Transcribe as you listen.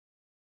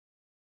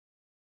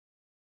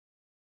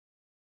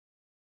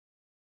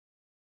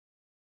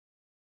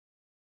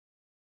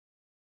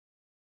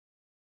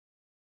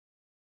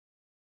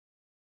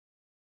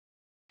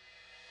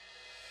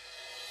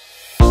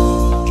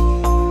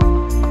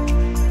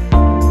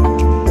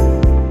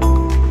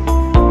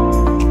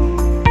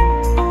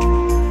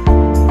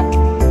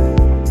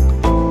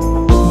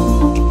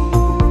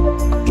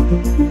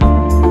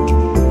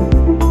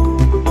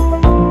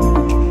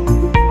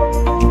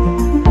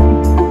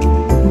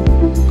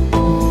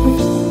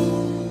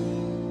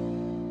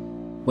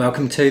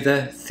Welcome to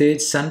the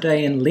third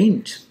Sunday in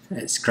Lent.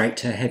 It's great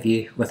to have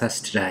you with us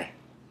today.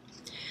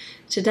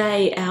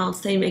 Today our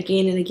theme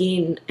again and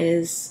again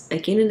is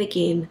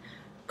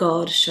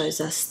God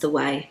shows us the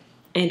way,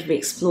 and we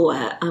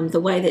explore the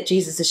way that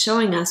Jesus is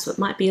showing us what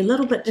might be a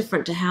little bit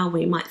different to how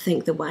we might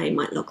think the way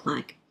might look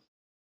like.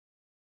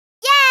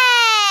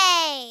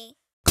 Yay!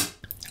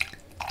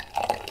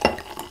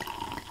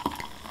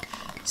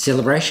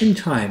 Celebration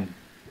time.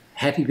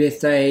 Happy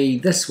birthday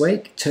this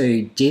week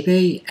to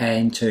Debbie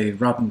and to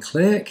Robin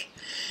Clerk.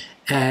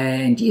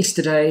 And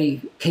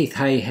yesterday Keith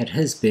Hay had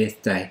his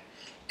birthday.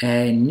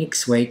 And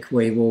next week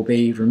we will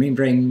be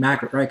remembering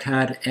Margaret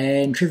Rocard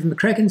and Trevor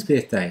McCracken's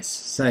birthdays.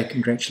 So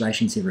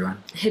congratulations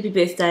everyone. Happy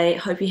birthday,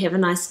 hope you have a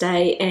nice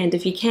day, and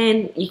if you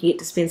can get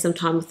to spend some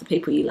time with the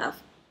people you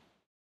love.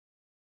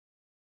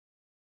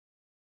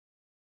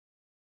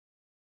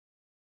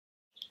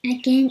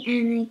 Again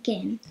and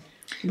again,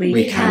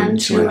 We come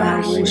to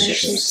our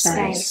worship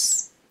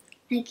space.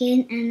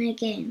 again and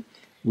again,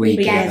 We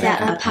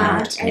gather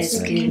apart as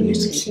a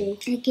community.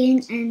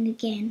 again and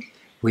again,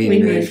 We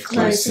move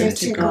closer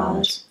to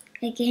God.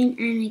 again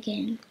and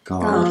again.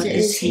 God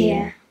is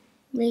here.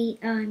 We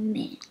are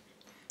met.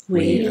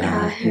 We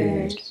are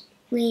heard.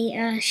 We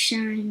are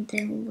shown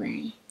the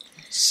way.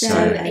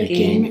 So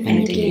again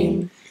and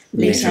again,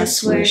 let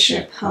us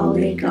worship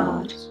Holy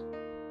God.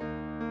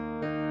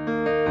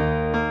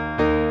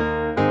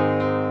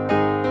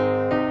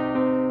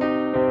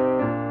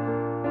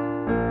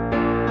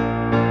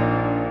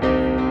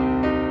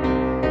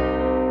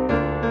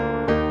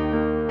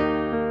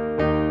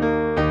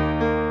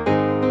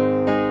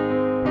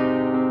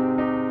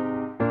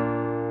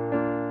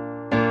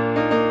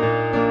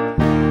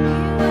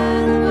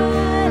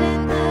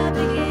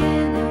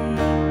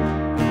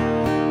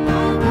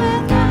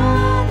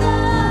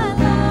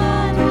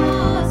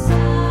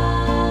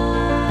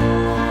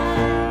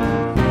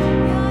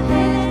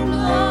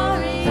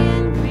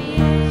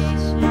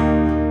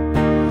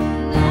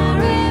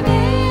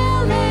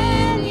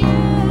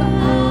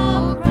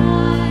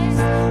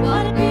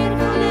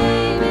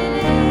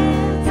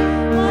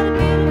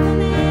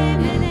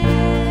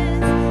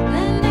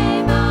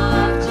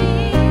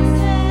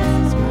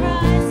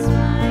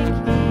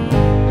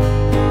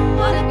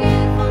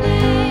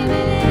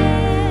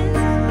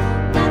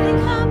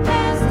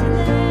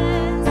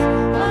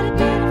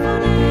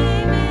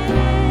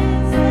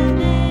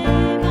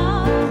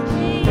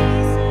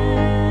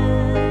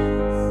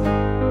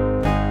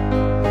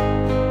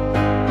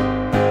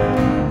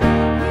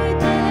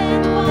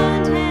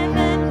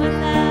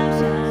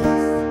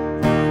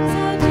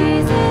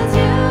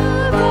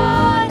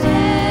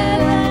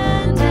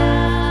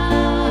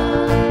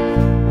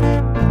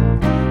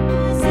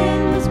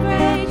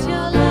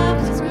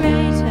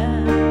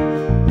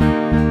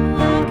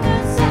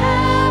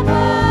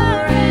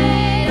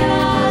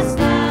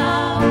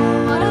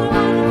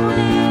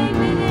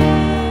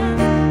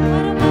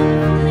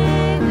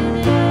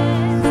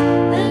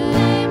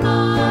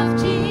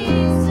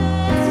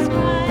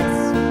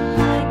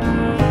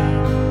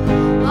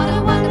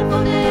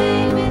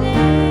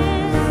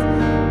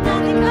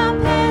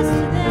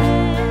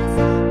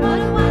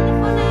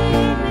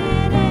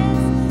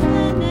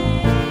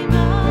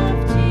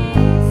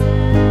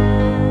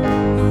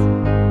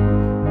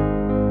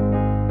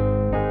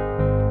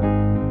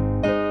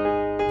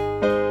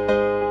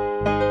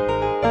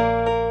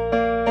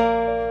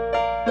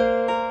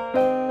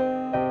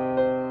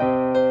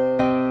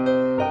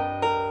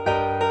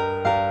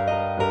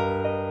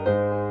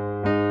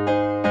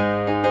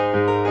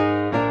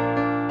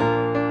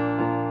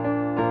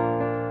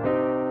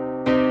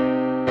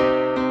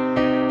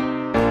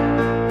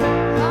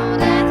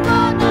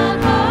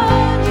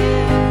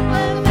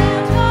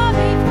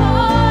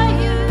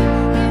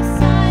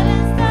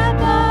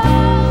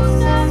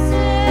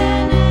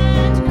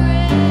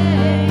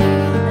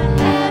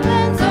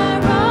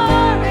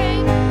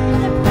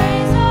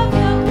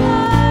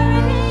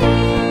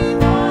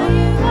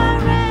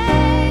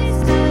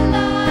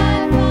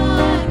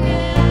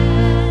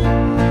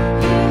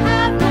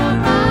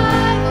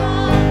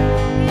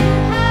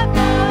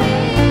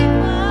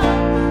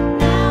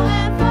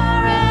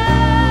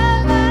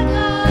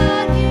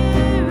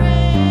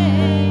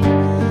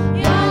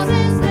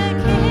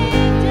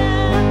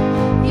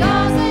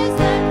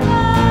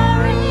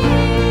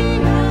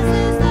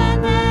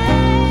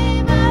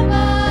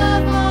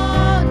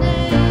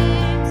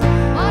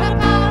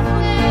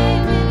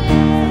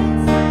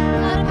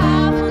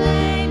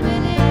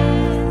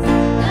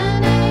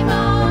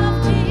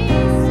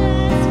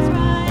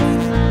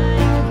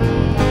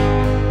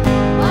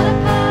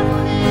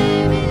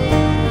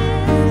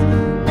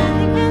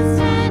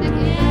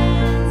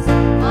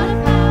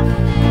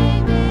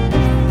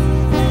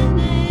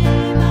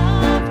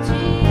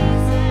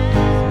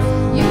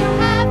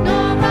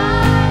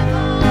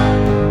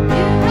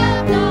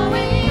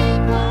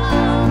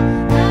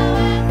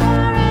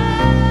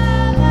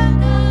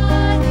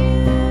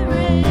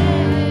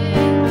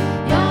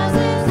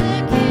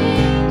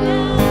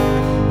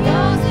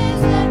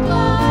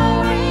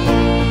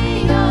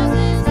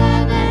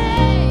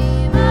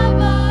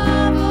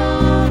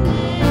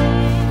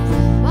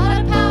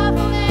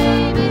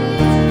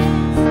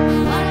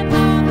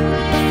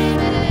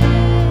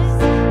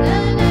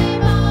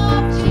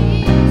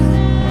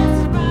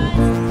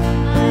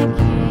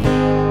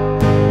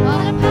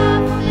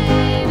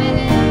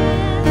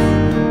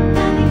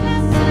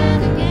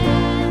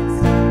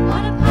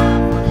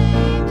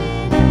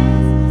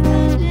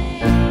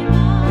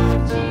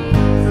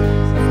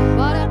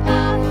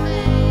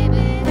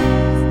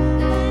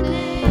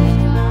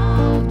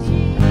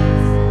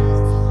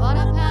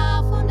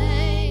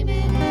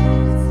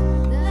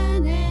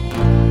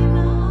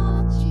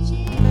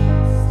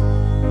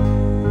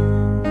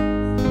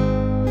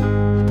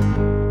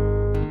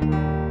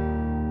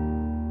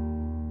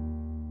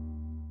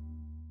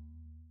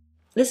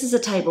 This is a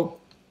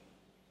table.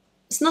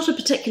 It's not a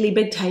particularly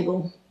big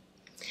table,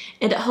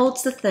 and it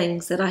holds the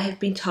things that I have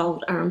been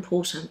told are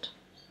important.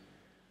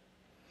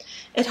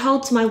 It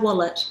holds my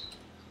wallet.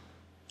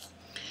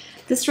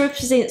 This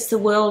represents the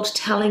world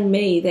telling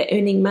me that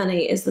earning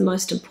money is the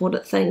most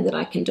important thing that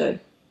I can do.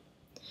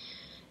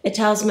 It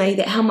tells me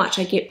that how much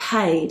I get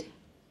paid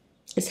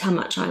is how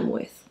much I'm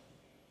worth.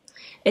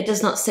 It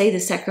does not see the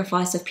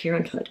sacrifice of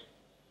parenthood,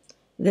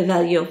 the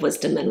value of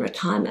wisdom in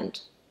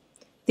retirement,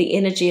 the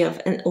energy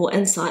or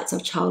insights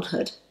of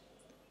childhood,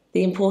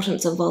 the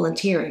importance of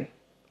volunteering,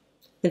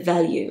 the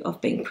value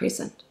of being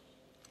present.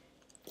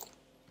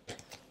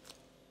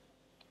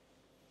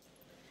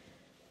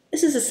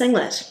 This is a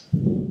singlet.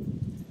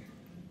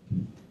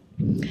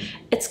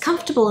 It's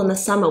comfortable in the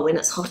summer when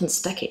it's hot and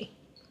sticky,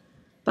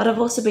 but I've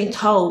also been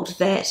told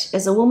that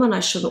as a woman I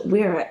shouldn't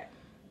wear it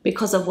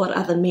because of what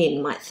other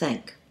men might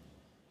think.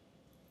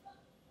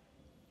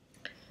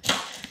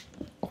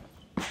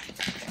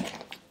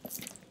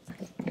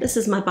 This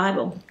is my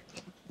Bible.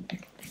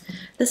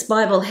 This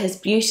Bible has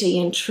beauty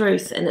and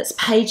truth in its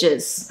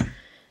pages,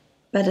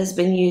 but has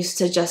been used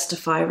to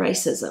justify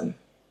racism,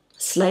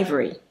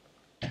 slavery,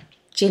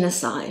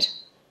 genocide,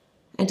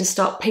 and to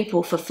stop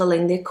people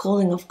fulfilling their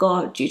calling of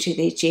God due to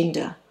their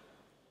gender,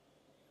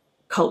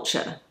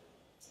 culture,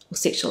 or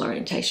sexual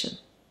orientation.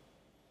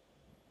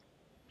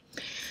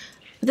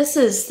 This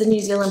is the New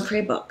Zealand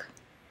Prayer Book.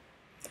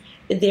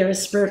 There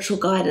is spiritual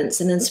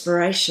guidance and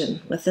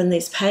inspiration within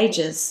these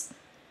pages,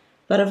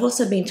 but I've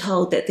also been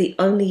told that the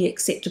only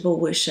acceptable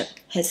worship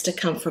has to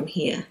come from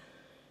here,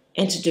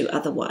 and to do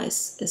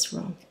otherwise is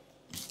wrong.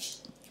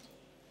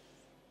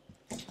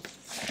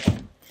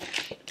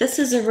 This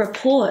is a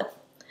report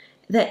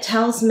that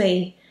tells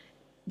me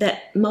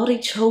that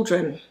Māori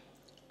children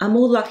are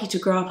more likely to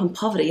grow up in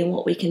poverty and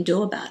what we can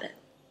do about it.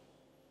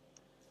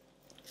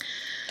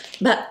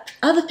 But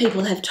other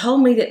people have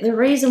told me that the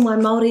reason why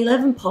Māori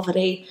live in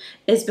poverty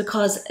is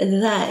because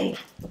they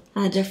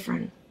are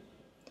different,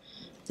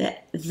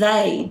 that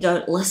they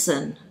don't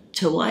listen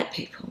to white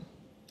people,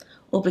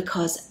 or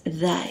because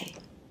they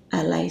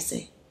are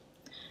lazy,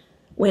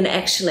 when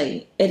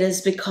actually it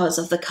is because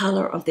of the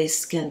colour of their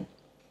skin,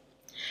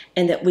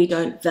 and that we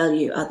don't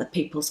value other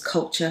people's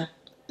culture,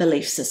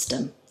 belief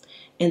system,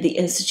 and the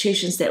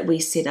institutions that we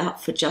set up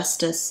for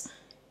justice,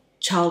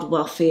 child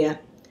welfare,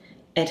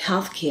 and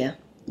healthcare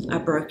are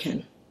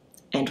broken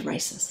and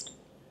racist.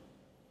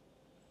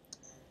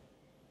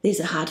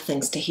 These are hard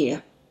things to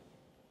hear.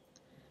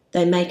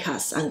 They make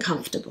us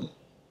uncomfortable.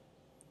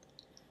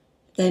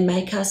 They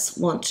make us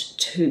want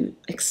to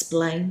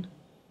explain,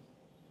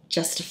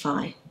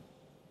 justify,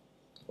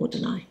 or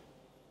deny.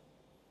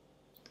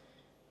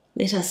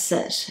 Let us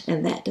sit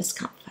in that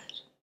discomfort.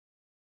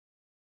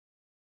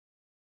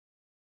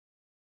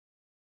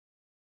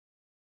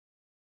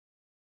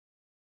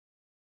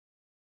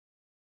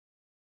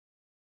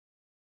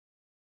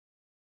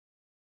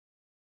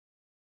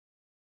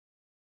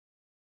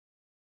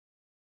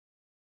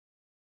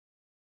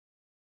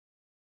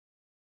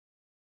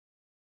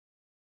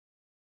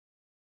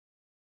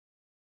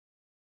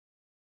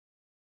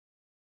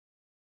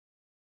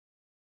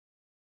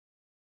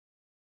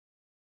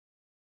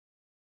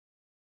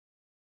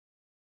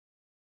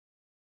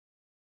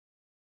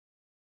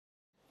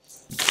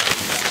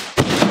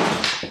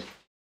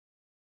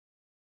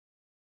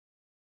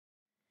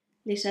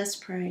 Let us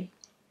pray.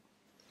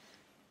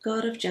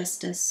 God of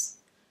justice,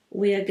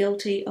 we are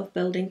guilty of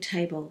building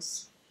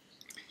tables.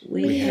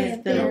 We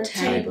have built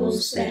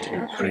tables that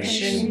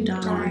oppression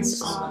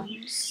dines on,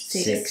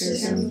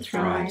 sexism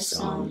thrives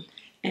on,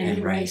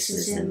 and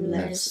racism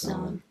lives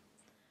on.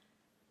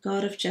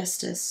 God of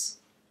justice,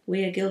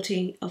 we are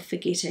guilty of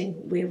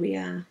forgetting where we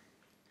are,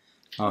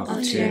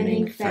 Of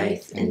turning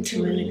faith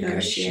into a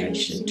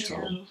negotiation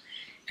tool,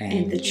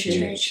 and the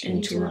church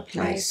into a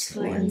place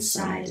for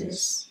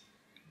insiders.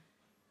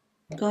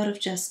 God of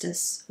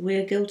justice, we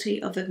are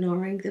guilty of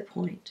ignoring the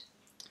point.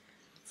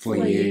 For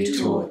you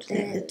taught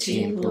that the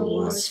temple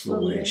was for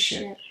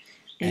worship,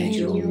 and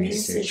your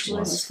message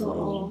was for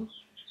all.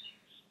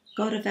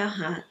 God of our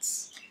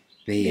hearts,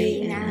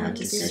 Be in our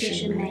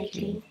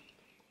decision-making.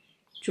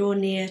 Draw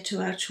near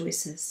to our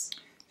choices,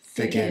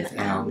 Forgive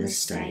our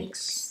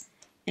mistakes.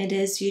 and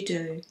as you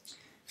do,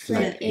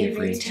 Flip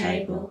every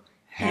table,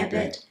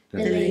 habit,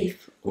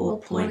 belief,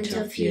 or point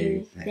of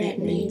view that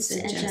needs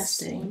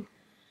adjusting.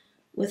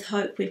 with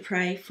hope we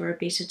pray for a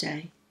better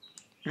day.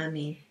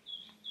 Amen.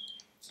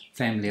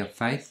 Family of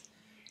faith,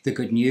 the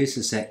good news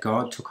is that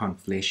God took on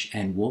flesh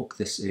and walked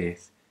this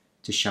earth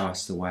to show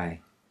us the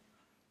way.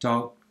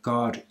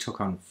 God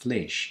took on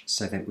flesh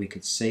so that we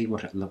could see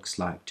what it looks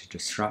like to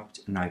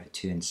disrupt and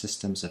overturn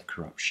systems of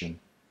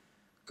corruption.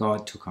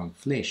 God took on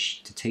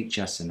flesh to teach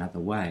us another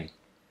way.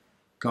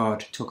 God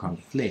took on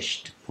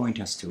flesh to point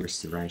us to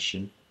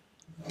restoration.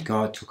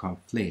 God took on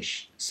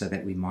flesh so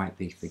that we might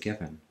be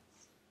forgiven.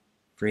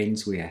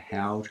 Friends, we are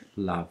held,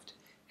 loved,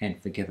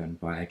 and forgiven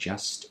by a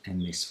just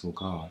and merciful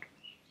God.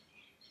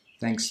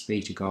 Thanks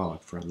be to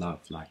God for a love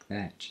like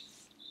that.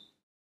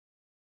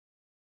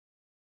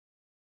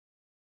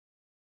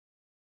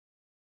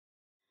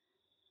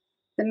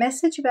 The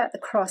message about the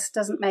cross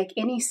doesn't make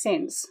any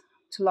sense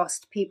to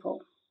lost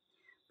people,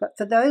 but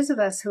for those of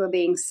us who are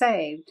being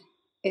saved,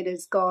 it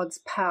is God's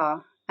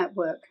power at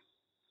work.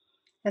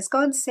 As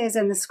God says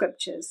in the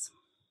scriptures,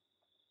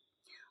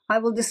 I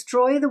will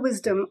destroy the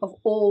wisdom of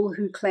all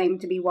who claim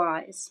to be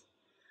wise.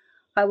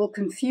 I will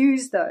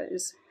confuse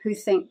those who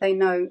think they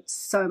know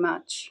so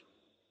much.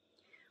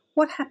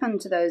 What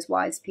happened to those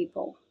wise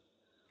people?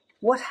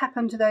 What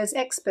happened to those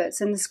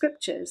experts in the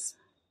scriptures?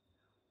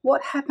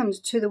 What happened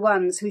to the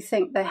ones who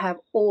think they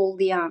have all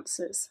the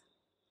answers?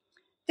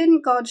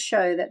 Didn't God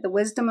show that the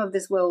wisdom of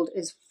this world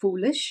is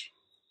foolish?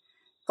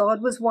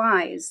 God was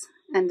wise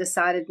and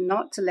decided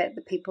not to let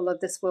the people of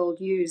this world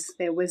use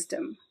their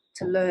wisdom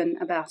to learn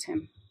about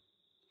him.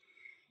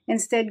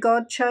 Instead,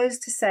 God chose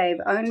to save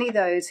only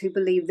those who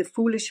believe the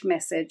foolish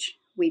message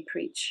we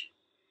preach.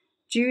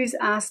 Jews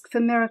ask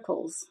for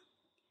miracles,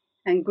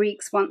 and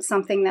Greeks want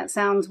something that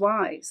sounds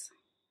wise.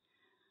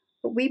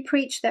 But we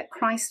preach that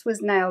Christ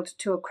was nailed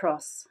to a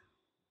cross.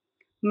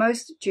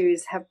 Most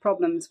Jews have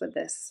problems with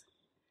this,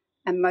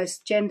 and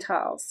most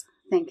Gentiles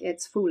think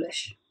it's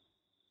foolish.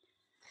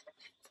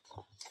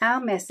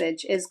 Our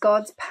message is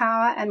God's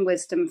power and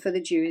wisdom for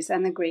the Jews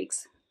and the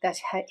Greeks that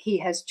he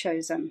has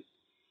chosen.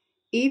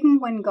 Even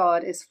when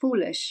God is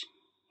foolish,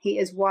 he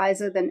is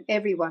wiser than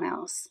everyone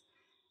else.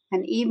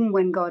 And even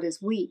when God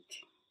is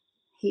weak,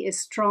 he is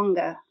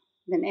stronger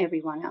than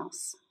everyone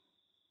else.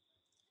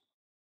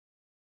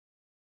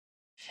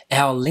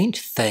 Our Lent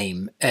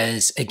theme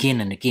is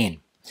again and again,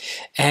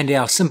 and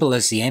our symbol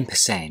is the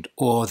ampersand,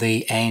 or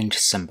the and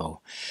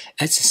symbol.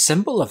 It's a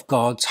symbol of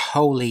God's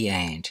holy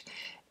and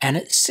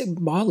it's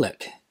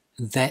symbolic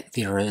that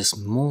there is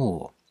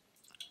more.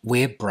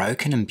 We're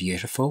broken and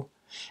beautiful,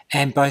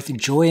 and both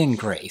joy and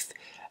grief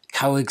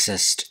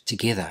coexist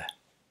together.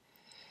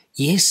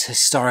 Yes,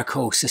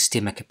 historical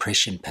systemic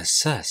oppression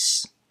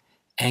persists,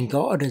 and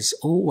God is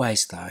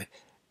always, though,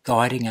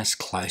 guiding us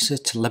closer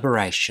to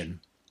liberation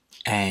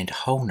and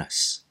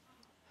wholeness.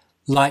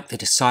 Like the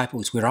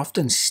disciples, we're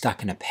often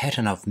stuck in a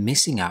pattern of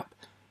messing up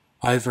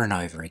over and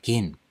over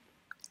again.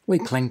 We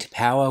cling to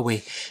power,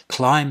 we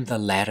climb the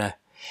ladder,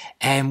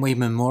 and we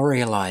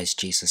memorialize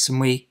Jesus, and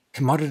we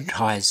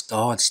commoditize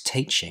God's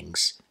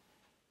teachings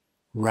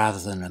rather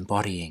than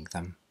embodying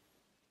them.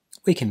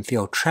 We can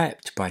feel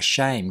trapped by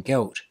shame,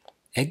 guilt,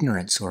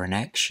 ignorance, or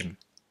inaction.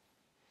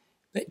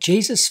 But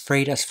Jesus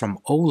freed us from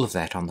all of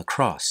that on the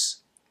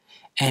cross,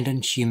 and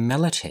in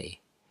humility,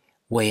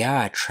 we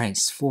are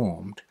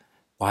transformed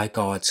by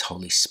God's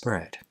Holy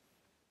Spirit.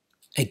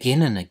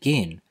 Again and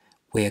again,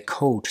 we are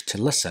called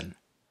to listen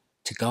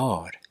to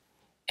God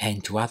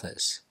and to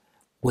others.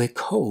 We're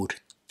called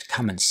to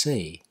come and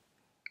see.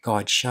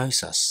 God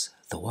shows us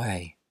the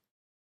way.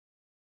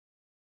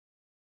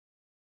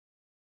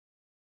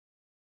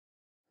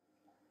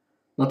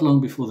 Not long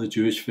before the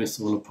Jewish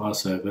festival of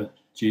Passover,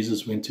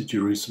 Jesus went to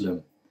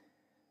Jerusalem.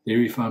 There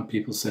he found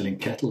people selling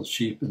cattle,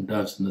 sheep, and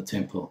doves in the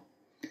temple.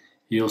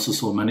 He also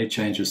saw money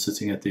changers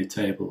sitting at their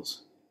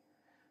tables.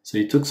 So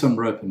he took some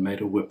rope and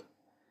made a whip.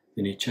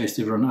 Then he chased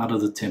everyone out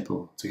of the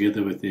temple,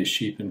 together with their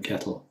sheep and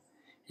cattle.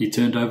 He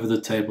turned over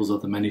the tables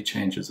of the money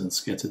changers and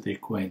scattered their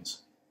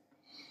coins.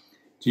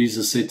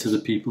 Jesus said to the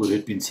people who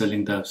had been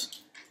selling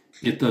doves,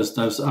 "Get those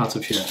doves out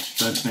of here.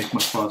 Don't make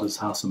my Father's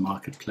house a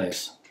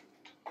marketplace."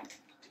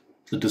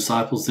 The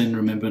disciples then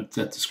remembered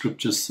that the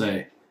scriptures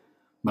say,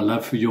 "My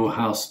love for your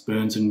house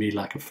burns in me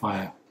like a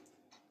fire."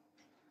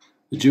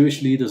 The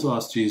Jewish leaders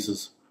asked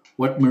Jesus,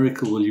 "What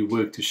miracle will you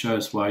work to show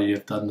us why you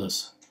have done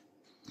this?"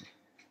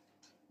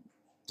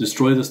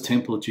 "Destroy this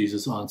temple,"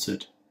 Jesus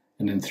answered,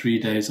 "and in 3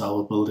 days I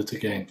will build it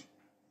again."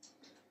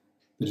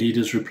 The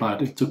leaders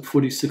replied, "It took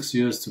 46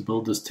 years to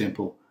build this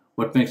temple.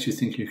 What makes you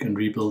think you can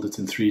rebuild it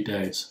in 3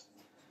 days?"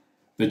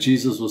 But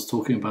Jesus was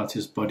talking about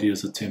his body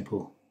as a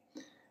temple.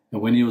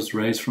 And when he was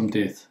raised from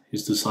death,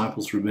 his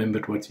disciples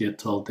remembered what he had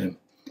told them,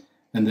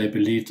 and they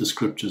believed the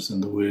scriptures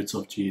and the words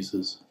of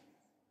Jesus.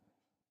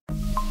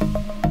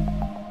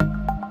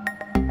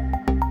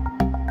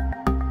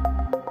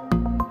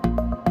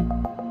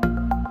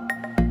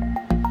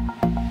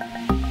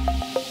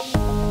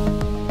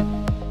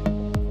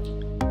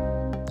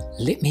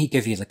 Let me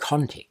give you the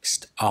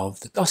context of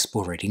the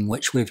Gospel reading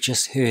which we've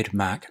just heard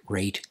Mark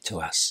read to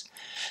us.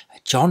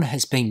 John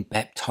has been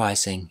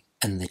baptizing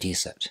in the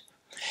desert,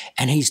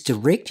 and he's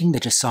directing the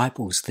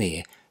disciples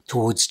there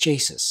towards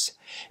Jesus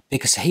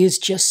because he has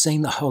just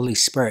seen the Holy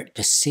Spirit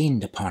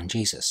descend upon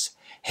Jesus.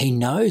 He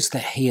knows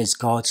that he is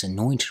God's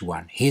anointed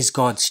one. He is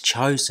God's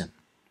chosen.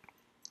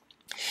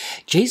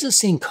 Jesus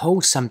then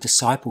calls some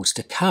disciples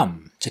to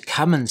come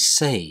and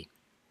see.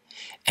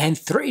 And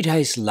 3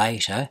 days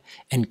later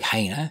in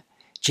Cana,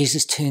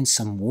 Jesus turns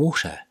some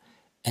water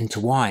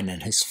into wine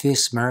in his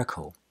first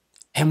miracle.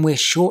 And we're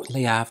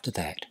shortly after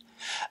that.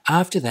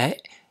 After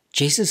that,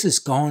 Jesus has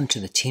gone to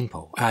the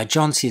temple.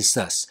 John says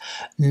this,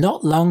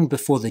 "Not long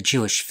before the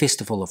Jewish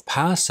festival of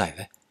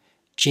Passover,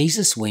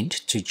 Jesus went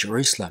to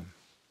Jerusalem."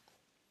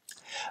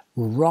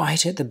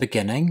 Right at the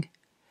beginning,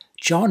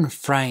 John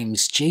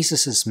frames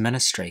Jesus'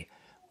 ministry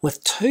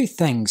with two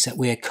things that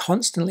we are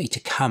constantly to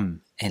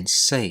come and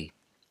see.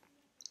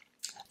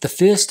 The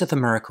first are the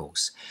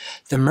miracles.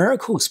 The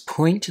miracles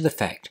point to the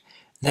fact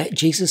that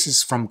Jesus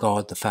is from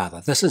God the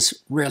Father. This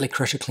is really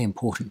critically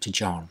important to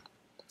John.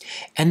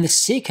 And the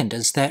second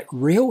is that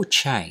real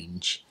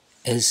change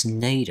is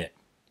needed.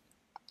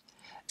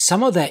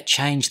 Some of that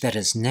change that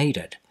is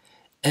needed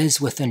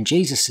is within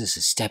Jesus'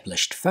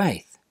 established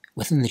faith,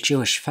 within the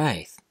Jewish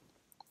faith.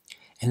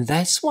 And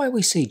that's why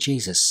we see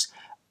Jesus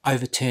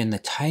overturn the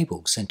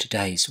tables in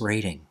today's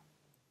reading.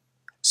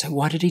 So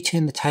why did he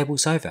turn the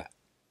tables over?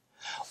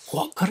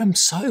 What got him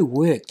so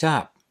worked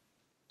up?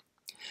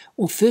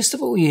 Well, first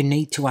of all, you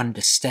need to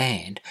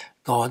understand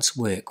God's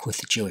work with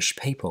the Jewish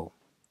people.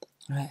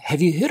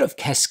 Have you heard of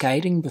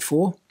cascading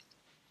before?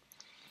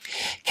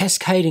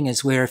 Cascading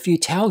is where if you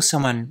tell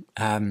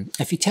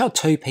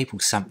two people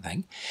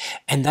something,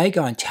 and they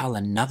go and tell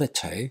another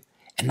two,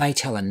 and they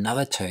tell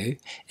another two,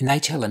 and they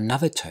tell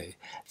another two,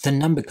 the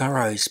number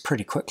grows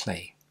pretty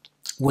quickly.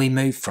 We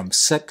move from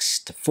 6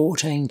 to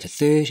 14 to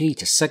 30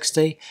 to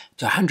 60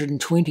 to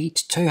 120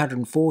 to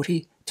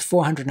 240 to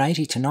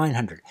 480 to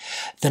 900.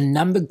 The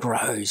number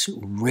grows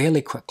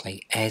really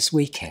quickly as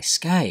we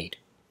cascade.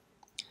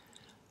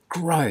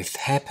 Growth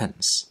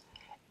happens.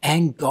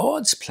 And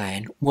God's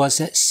plan was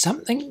that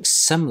something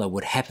similar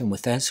would happen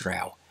with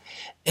Israel.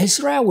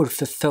 Israel would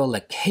fulfill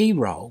a key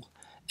role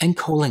in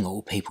calling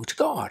all people to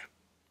God.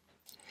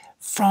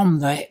 From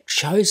that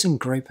chosen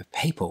group of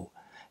people,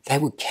 they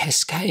would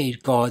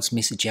cascade God's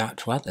message out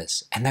to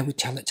others, and they would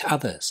tell it to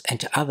others, and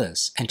to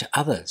others, and to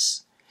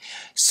others,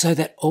 so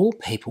that all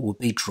people would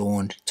be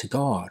drawn to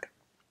God.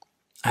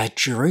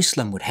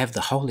 Jerusalem would have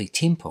the holy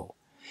temple.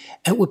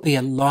 It would be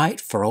a light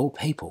for all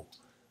people,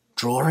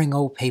 drawing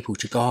all people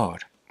to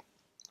God.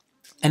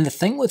 And the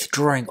thing with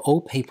drawing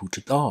all people to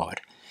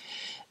God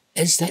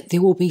is that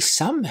there will be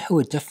some who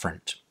are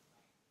different.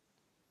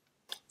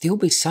 There will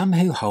be some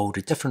who hold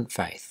a different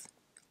faith,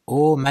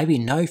 or maybe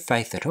no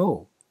faith at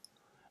all,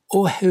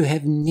 or who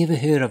have never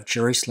heard of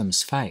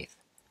Jerusalem's faith.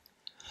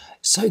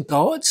 So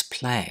God's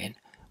plan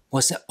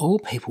was that all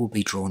people would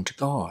be drawn to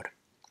God.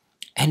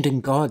 And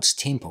in God's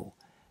temple,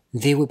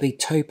 there would be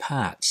two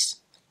parts.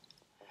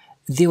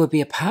 There would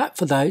be a part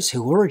for those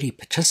who already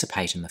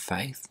participate in the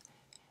faith,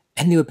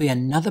 and there would be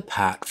another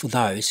part for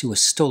those who were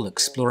still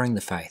exploring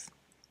the faith.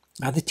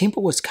 The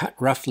temple was cut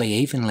roughly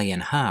evenly in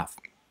half.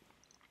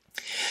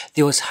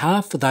 There was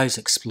half for those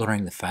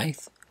exploring the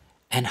faith,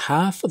 and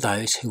half for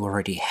those who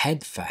already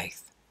had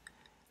faith.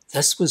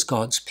 This was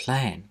God's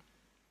plan,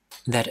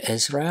 that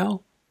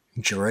Israel,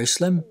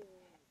 Jerusalem,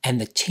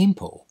 and the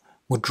temple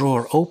would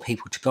draw all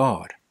people to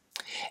God.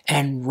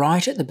 And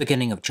right at the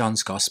beginning of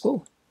John's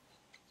Gospel,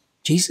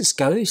 Jesus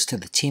goes to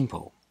the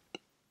temple.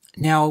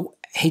 Now,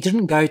 he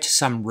didn't go to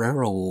some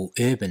rural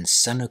or urban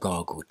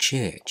synagogue or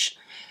church.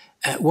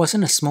 It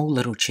wasn't a small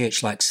little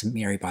church like St.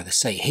 Mary by the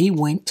Sea. He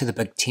went to the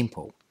big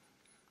temple.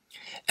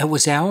 It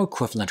was our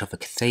equivalent of a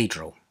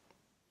cathedral.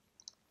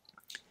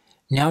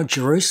 Now,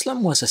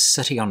 Jerusalem was a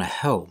city on a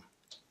hill,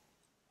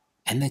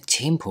 and the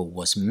temple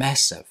was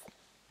massive.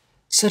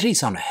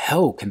 Cities on a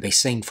hill can be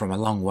seen from a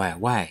long way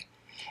away,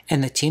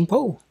 and the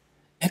temple,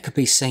 it could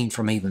be seen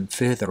from even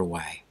further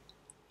away.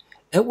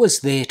 It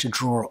was there to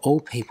draw all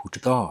people to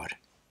God.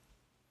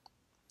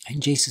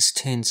 And Jesus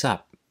turns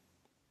up.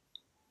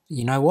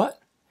 You know what?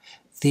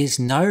 There's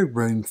no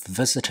room for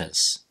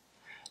visitors.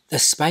 The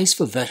space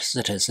for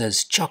visitors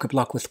is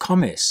chock-a-block with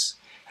commerce.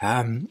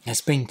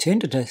 It's been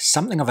turned into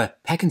something of a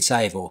pack and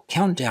save or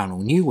countdown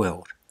or new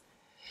world.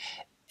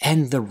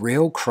 And the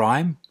real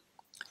crime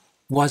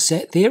was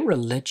that their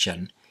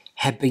religion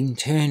had been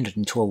turned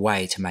into a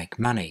way to make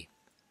money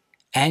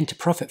and to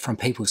profit from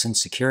people's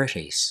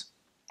insecurities.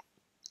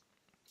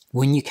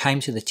 When you came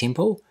to the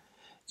temple,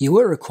 you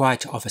were required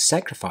to offer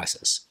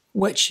sacrifices,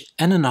 which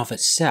in and of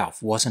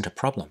itself wasn't a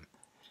problem.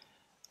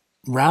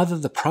 Rather,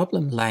 the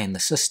problem lay in the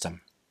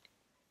system.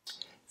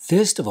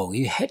 First of all,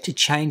 you had to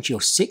change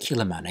your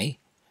secular money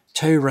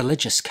to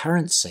religious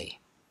currency.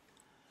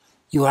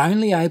 You were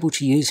only able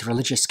to use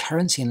religious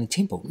currency in the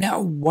temple.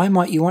 Now, why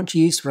might you want to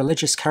use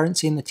religious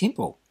currency in the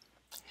temple?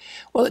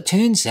 Well, it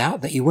turns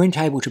out that you weren't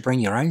able to bring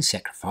your own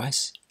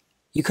sacrifice.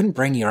 You couldn't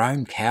bring your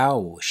own cow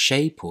or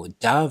sheep or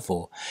dove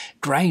or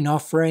grain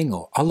offering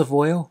or olive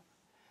oil.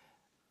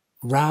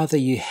 Rather,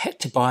 you had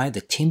to buy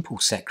the temple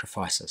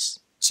sacrifices.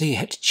 So you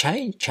had to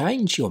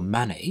change your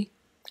money,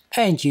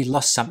 and you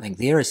lost something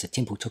there as the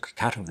temple took a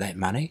cut of that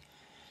money.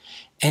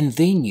 And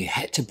then you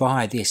had to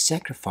buy their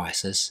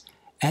sacrifices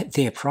at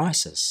their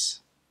prices.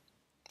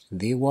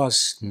 There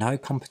was no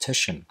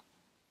competition.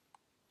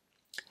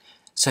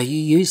 So you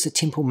used the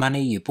temple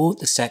money, you bought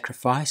the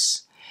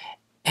sacrifice,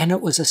 and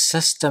it was a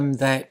system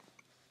that,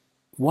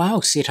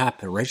 while set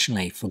up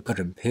originally for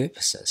good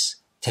purposes,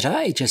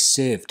 today just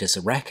served as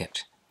a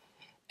racket.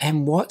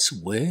 And what's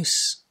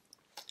worse,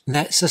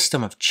 that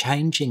system of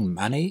changing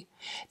money,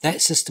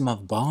 that system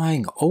of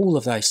buying all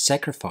of those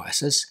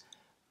sacrifices,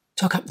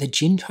 took up the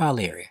Gentile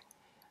area.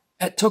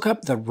 It took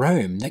up the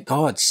room that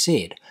God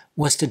said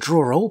was to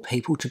draw all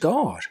people to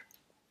God.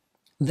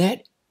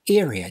 That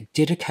area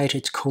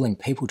dedicated to calling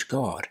people to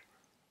God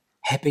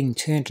had been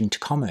turned into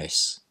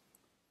commerce.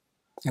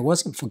 It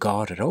wasn't for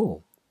God at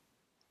all.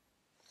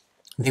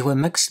 There were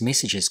mixed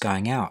messages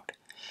going out.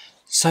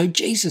 So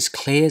Jesus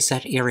clears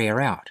that area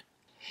out.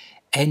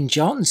 And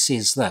John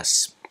says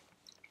this,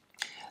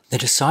 "The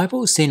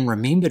disciples then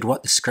remembered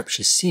what the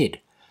scripture said,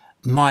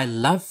 'My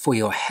love for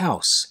your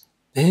house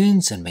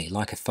burns in me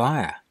like a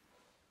fire.'"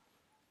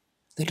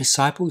 The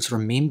disciples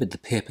remembered the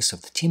purpose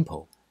of the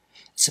temple.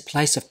 It's a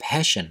place of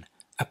passion,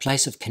 a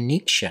place of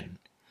connection,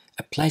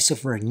 a place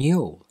of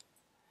renewal,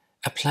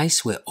 a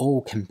place where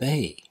all can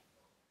be.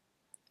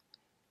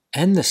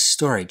 In this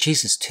story,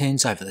 Jesus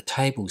turns over the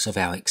tables of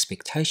our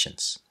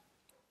expectations.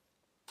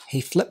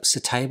 He flips the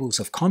tables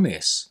of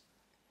commerce.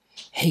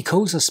 He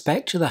calls us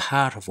back to the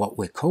heart of what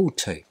we're called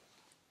to.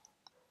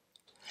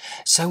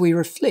 So we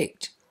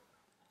reflect,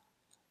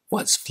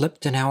 what's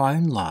flipped in our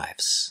own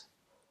lives?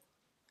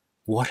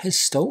 What has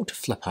still to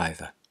flip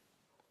over?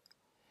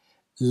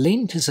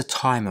 Lent is a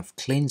time of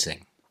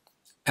cleansing,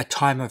 a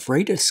time of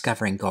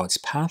rediscovering God's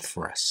path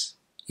for us.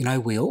 You know,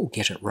 we all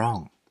get it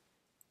wrong.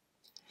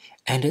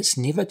 And it's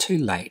never too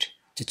late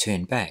to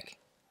turn back.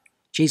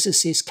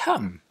 Jesus says,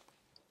 come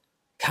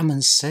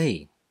and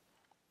see.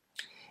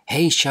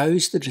 He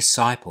shows the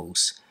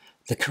disciples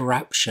the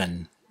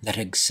corruption that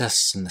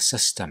exists in the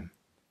system,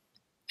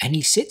 and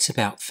he sets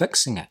about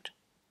fixing it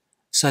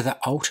so that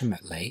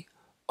ultimately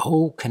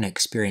all can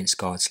experience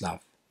God's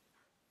love,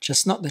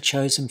 just not the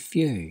chosen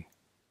few.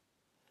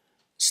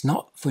 It's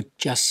not for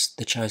just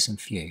the chosen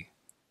few.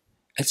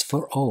 It's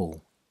for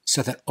all,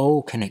 so that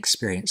all can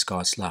experience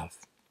God's love.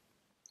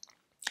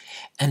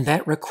 And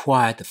that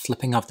required the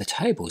flipping of the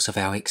tables of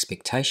our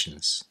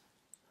expectations,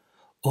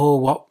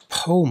 or what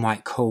Paul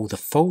might call the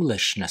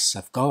foolishness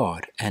of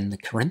God in the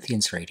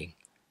Corinthians reading.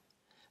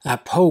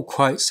 Paul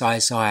quotes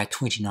Isaiah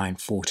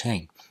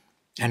 29:14,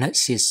 and it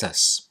says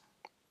this,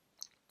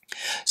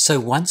 "So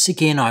once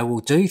again I will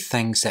do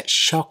things that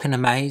shock and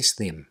amaze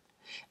them,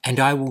 and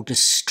I will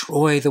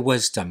destroy the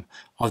wisdom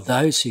of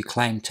those who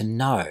claim to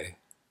know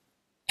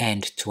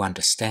and to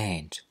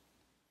understand."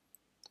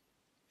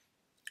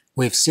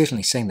 We've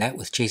certainly seen that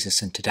with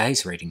Jesus in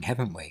today's reading,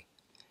 haven't we?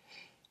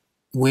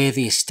 Where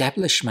the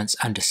establishment's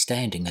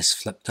understanding is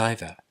flipped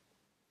over.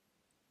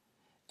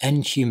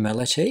 In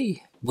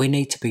humility, we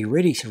need to be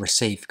ready to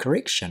receive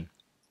correction,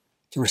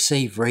 to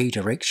receive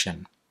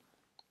redirection.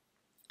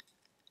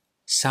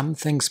 Some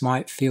things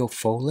might feel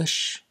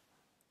foolish.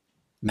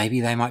 Maybe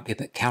they might be a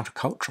bit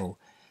countercultural.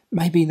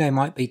 Maybe they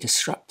might be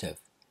disruptive.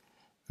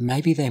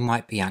 Maybe they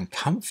might be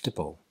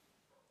uncomfortable.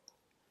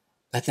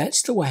 But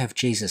that's the way of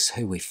Jesus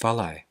who we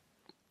follow.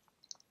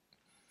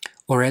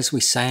 Or as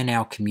we say in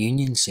our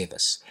communion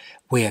service,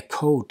 we are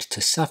called to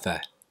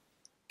suffer.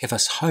 Give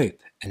us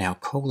hope in our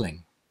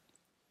calling.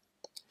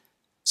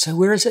 So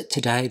where is it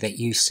today that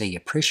you see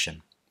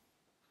oppression?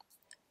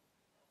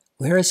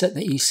 Where is it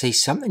that you see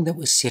something that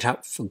was set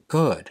up for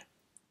good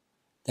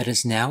that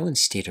is now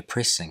instead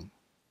oppressing?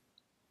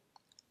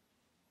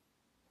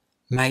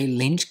 May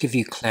Lent give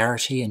you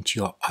clarity into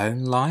your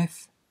own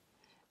life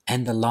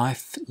and the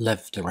life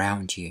lived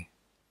around you.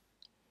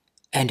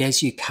 And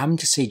as you come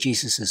to see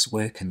Jesus'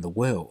 work in the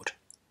world,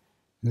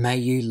 may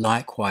you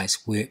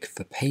likewise work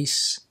for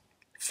peace,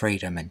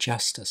 freedom and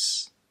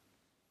justice.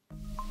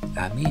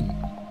 Amen.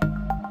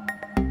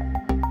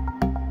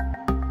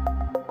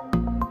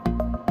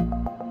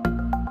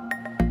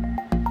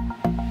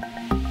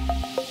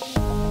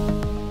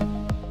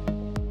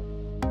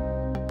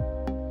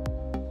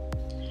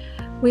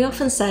 We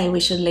often say we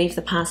should leave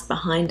the past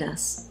behind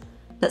us,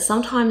 but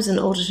sometimes in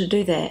order to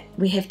do that,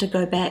 we have to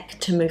go back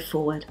to move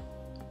forward.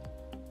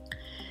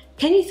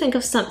 Can you think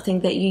of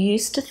something that you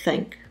used to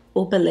think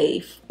or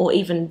believe or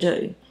even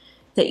do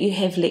that you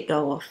have let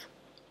go of?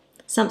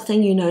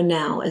 Something you know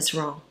now is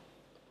wrong.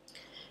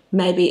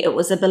 Maybe it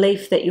was a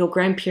belief that your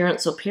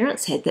grandparents or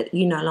parents had that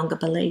you no longer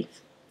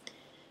believe.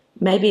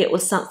 Maybe it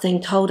was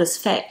something told as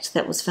fact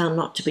that was found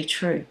not to be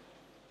true.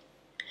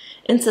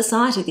 In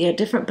society, there are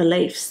different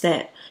beliefs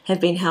that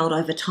have been held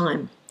over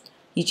time.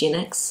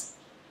 Eugenics,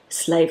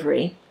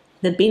 slavery,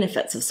 the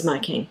benefits of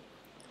smoking,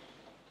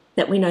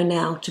 that we know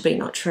now to be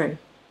not true.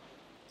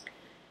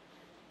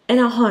 In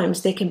our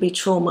homes, there can be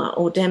trauma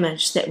or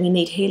damage that we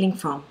need healing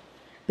from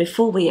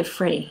before we are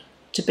free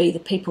to be the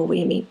people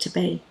we are meant to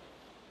be.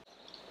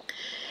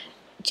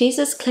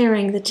 Jesus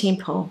clearing the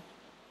temple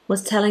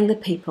was telling the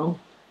people,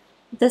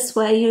 this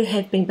way you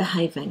have been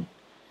behaving,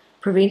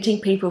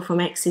 preventing people from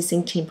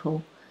accessing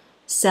temple,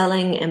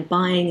 selling and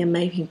buying and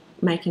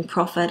making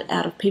profit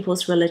out of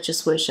people's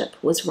religious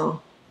worship was wrong.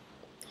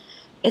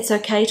 It's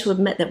okay to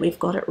admit that we've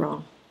got it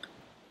wrong,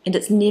 and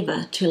it's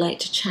never too late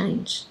to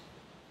change.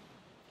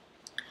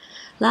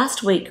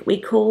 Last week,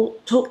 we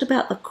talked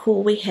about the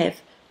call we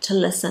have to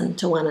listen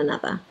to one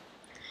another.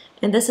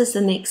 And this is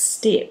the next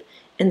step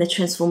in the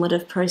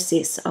transformative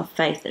process of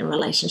faith and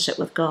relationship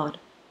with God.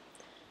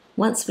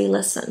 Once we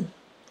listen,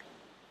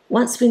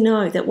 once we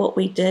know that what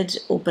we did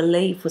or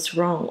believe was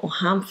wrong or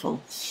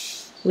harmful,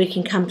 we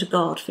can come to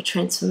God for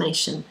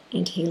transformation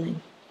and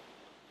healing.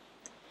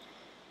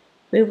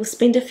 We will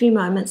spend a few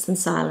moments in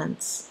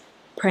silence,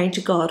 praying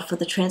to God for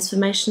the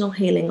transformational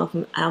healing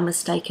of our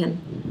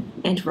mistaken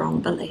and wrong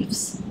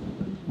beliefs.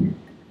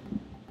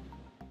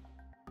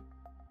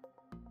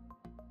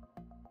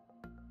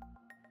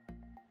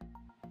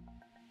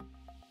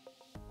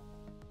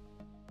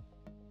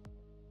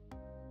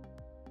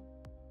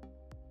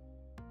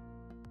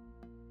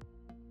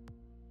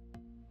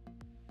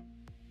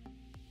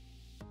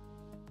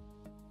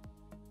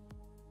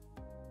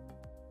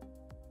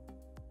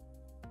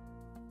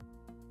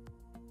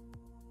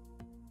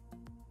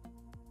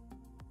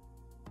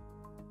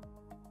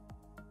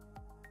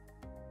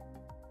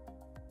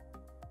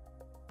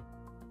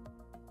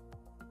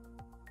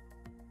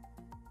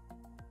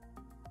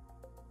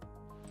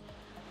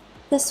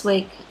 This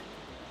week,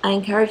 I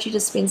encourage you to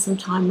spend some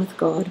time with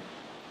God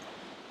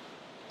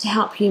to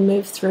help you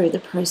move through the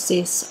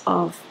process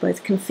of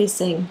both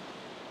confessing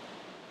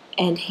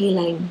and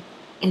healing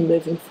and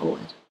moving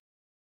forward.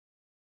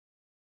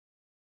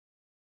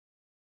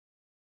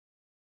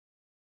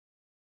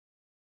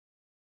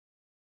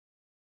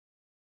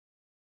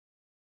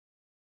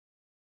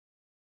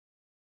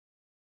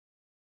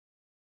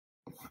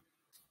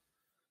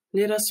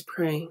 Let us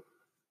pray.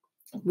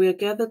 We are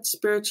gathered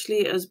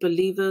spiritually as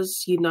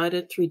believers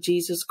united through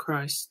Jesus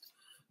Christ,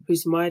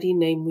 whose mighty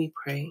name we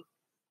pray.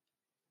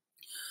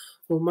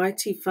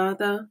 Almighty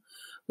Father,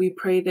 we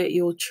pray that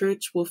your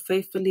church will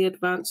faithfully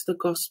advance the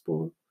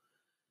gospel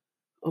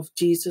of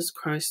Jesus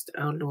Christ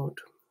our Lord.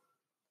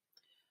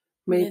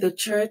 May the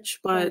church,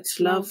 by its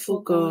love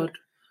for God,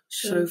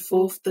 show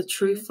forth the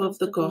truth of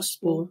the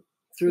gospel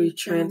through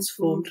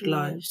transformed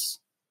lives.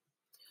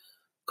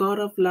 God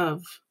of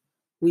love,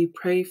 we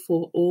pray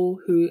for all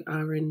who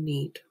are in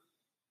need.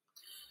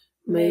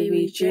 May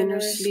we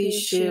generously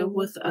share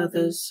with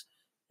others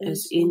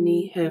as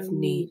any have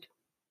need.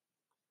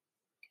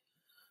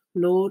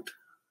 Lord,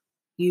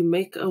 you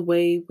make a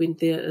way when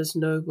there is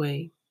no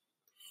way.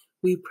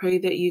 We pray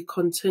that you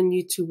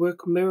continue to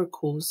work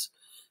miracles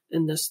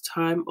in this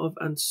time of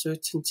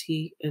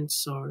uncertainty and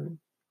sorrow.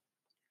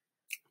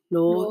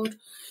 Lord,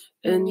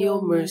 in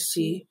your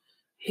mercy,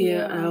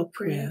 hear our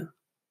prayer.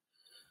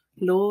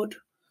 Lord,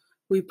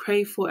 we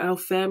pray for our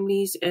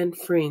families and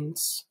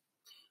friends.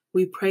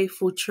 We pray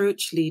for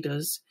church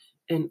leaders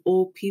and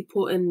all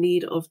people in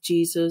need of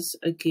Jesus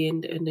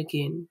again and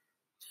again,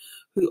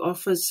 who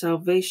offers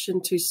salvation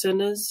to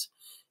sinners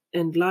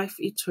and life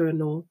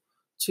eternal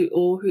to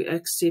all who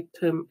accept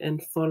him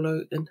and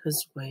follow in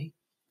his way.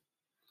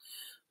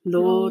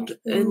 Lord,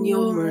 in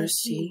your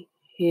mercy,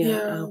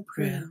 hear our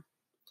prayer.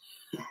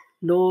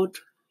 Lord,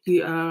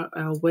 you are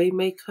our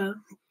waymaker,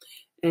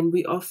 and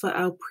we offer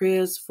our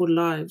prayers for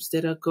lives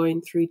that are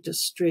going through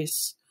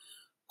distress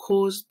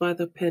caused by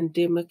the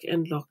pandemic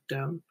and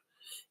lockdown,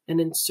 and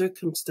in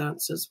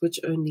circumstances which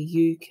only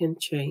you can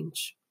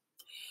change.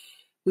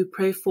 We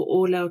pray for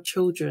all our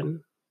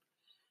children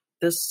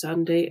this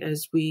Sunday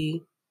as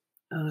we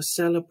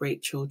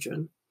celebrate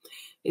children,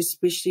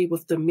 especially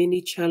with the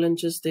many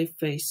challenges they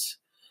face,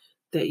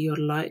 that your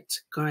light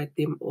guide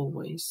them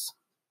always.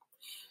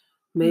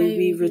 May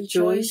we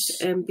rejoice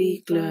and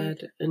be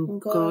glad in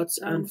God's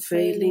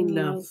unfailing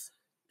love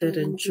that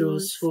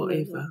endures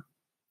forever.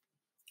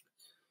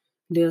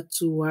 Lea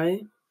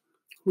Tuwai,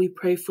 we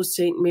pray for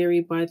St. Mary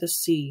by the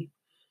Sea,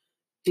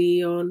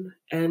 Dion,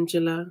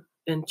 Angela,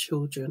 and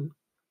children,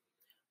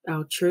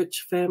 our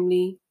church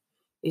family,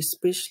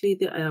 especially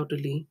the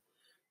elderly,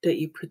 that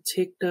you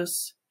protect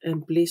us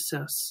and bless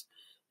us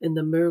in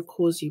the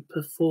miracles you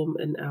perform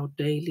in our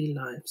daily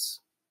lives.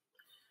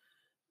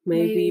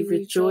 May we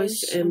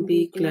rejoice and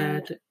be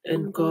glad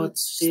in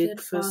God's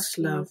steadfast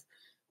love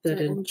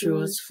that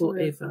endures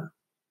forever.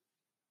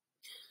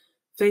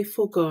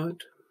 Faithful God,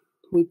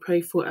 we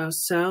pray for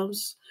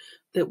ourselves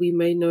that we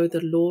may know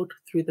the Lord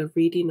through the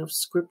reading of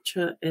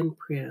Scripture and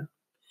prayer,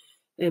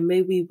 and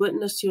may we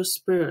witness your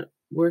Spirit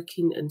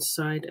working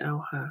inside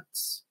our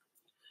hearts.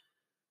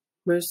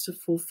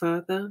 Merciful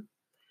Father,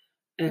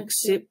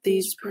 accept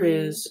these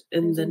prayers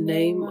in the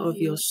name of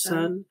your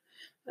Son,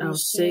 our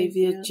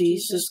Saviour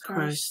Jesus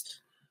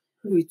Christ,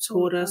 who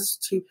taught us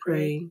to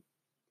pray.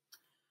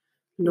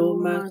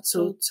 Loma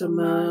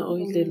totama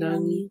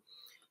oilelangi,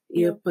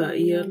 ia pa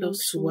ia lo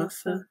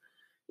suafa,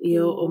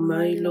 ia o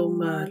mai lo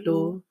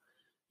malo,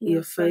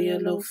 ia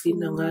whaia lo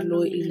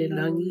finangalo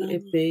ilelangi e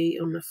pei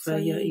o na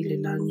whaia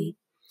ilelangi.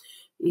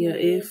 Ia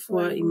e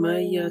fwa i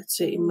mai ia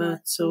te i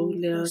mātou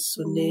le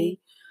aso nei,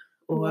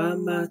 o a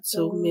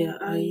mātou mea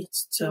ai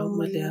te tau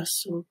ma le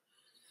aso.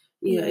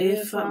 Ia e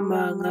wha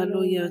mā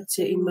ngalo ia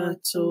te i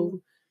mātou,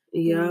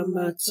 ia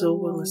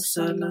mātou anga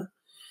sala,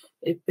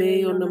 e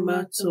pei o na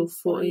mātou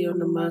fo'i o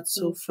na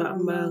mātou wha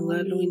mā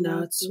ngalo i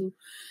nātu,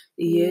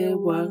 i e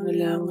wanga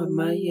le anga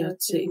mai ia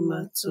te i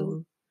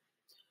mātou.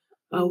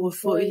 Aua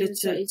fo'i le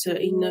taita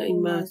ina i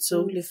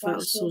mātou le wha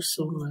o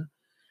sosonga,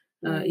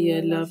 a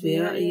ia lawe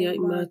a ia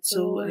i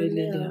mātou ai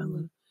le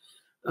leanga.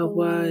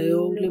 Awa e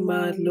o le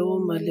mālo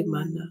ma le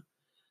mana.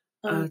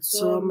 A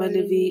toa ma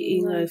le vi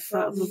inga e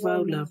wha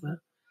vavau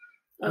lava.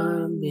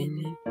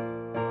 Amen.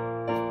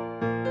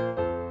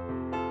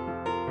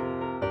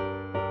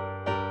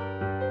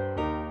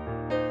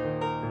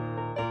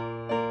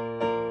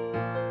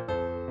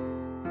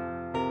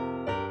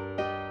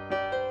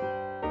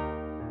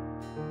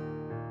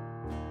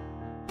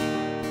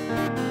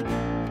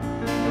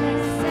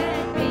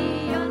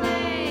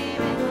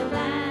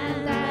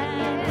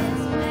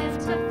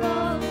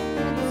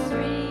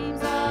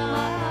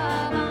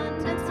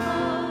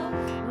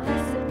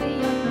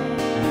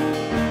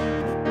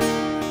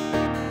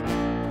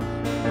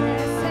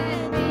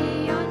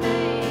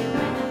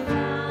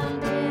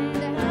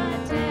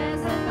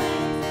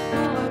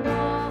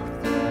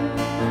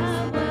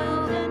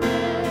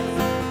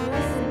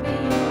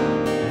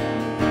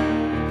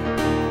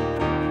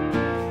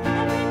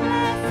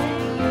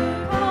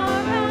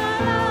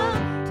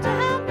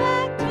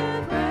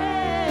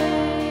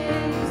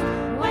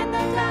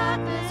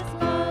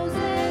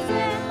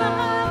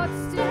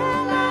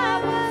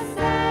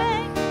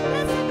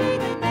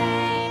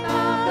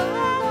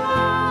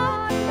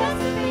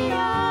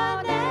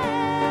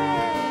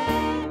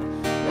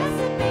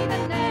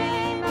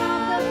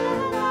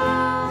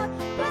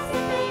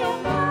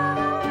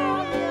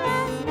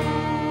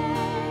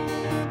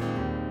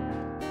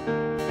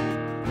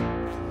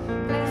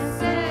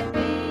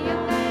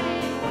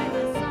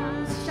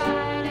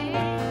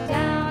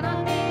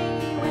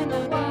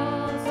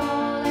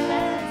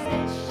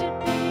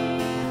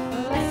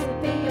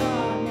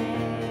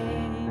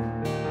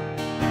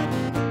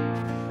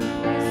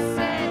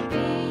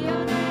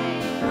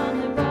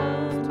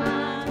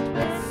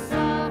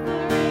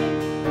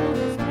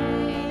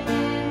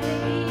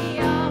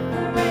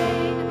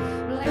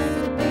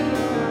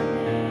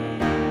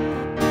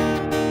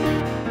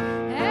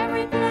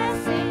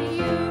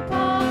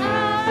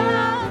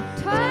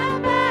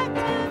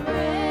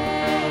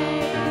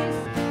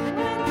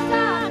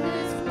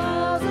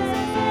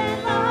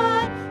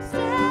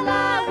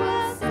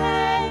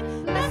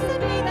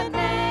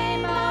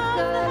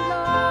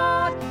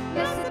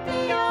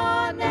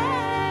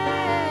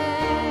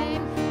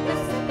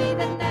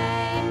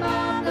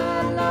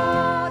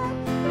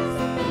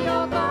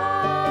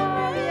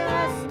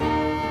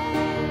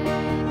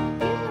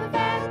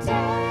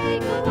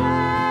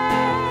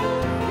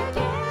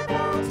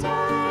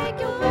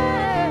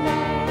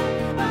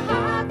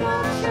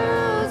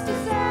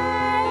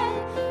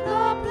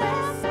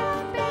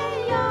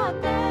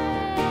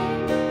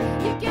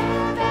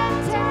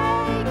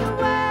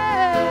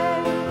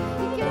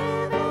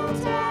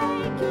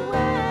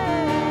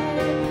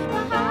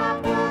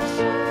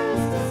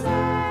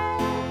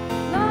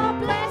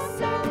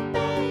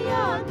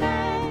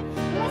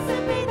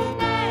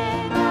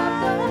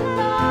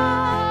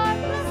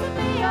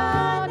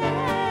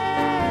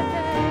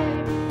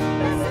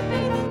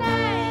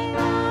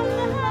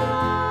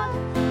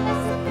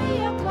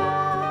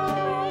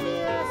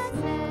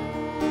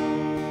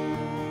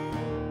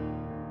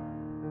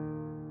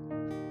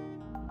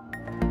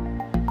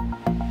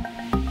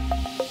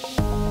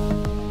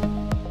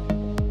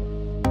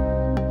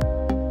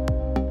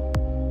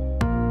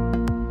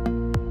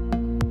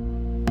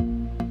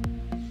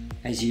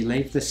 As you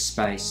leave this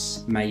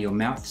space, may your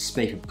mouth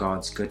speak of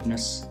God's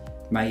goodness,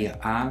 may your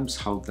arms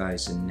hold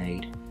those in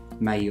need,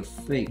 may your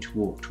feet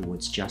walk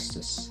towards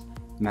justice,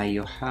 may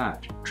your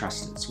heart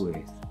trust its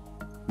worth,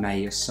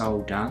 may your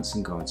soul dance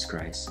in God's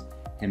grace,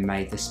 and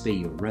may this be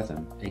your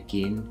rhythm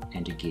again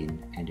and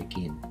again and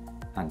again,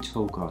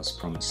 until God's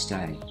promised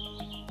day.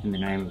 In the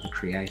name of the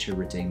Creator,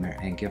 Redeemer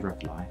and Giver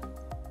of life,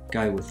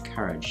 go with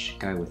courage,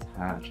 go with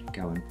heart,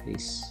 go in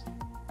peace.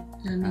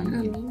 Amen.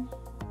 Amen. Amen.